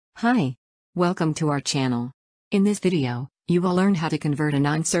Hi. Welcome to our channel. In this video, you will learn how to convert a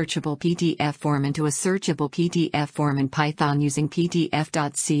non-searchable PDF form into a searchable PDF form in Python using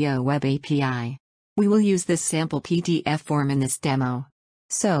PDF.co web API. We will use this sample PDF form in this demo.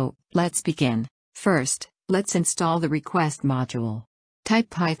 So, let's begin. First, let's install the request module.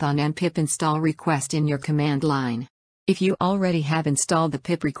 Type Python and pip install request in your command line. If you already have installed the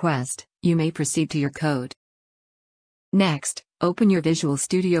pip request, you may proceed to your code. Next, open your Visual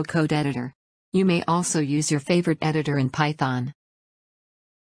Studio Code editor. You may also use your favorite editor in Python.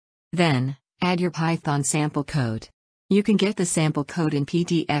 Then, add your Python sample code. You can get the sample code in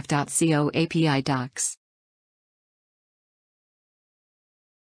PDF.co API docs.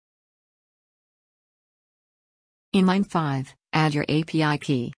 In line 5, add your API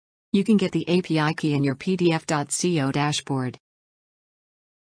key. You can get the API key in your PDF.co dashboard.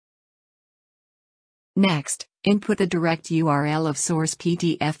 Next, input the direct URL of source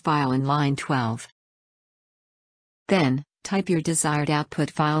PDF file in line 12. Then, type your desired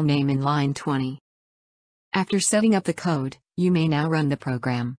output file name in line 20. After setting up the code, you may now run the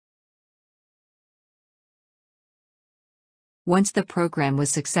program. Once the program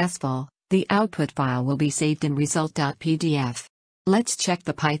was successful, the output file will be saved in result.pdf. Let's check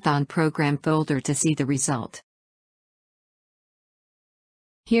the Python program folder to see the result.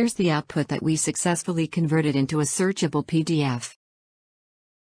 Here's the output that we successfully converted into a searchable PDF.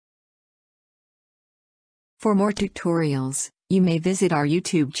 For more tutorials, you may visit our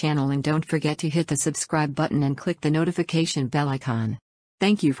YouTube channel and don't forget to hit the subscribe button and click the notification bell icon.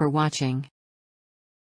 Thank you for watching.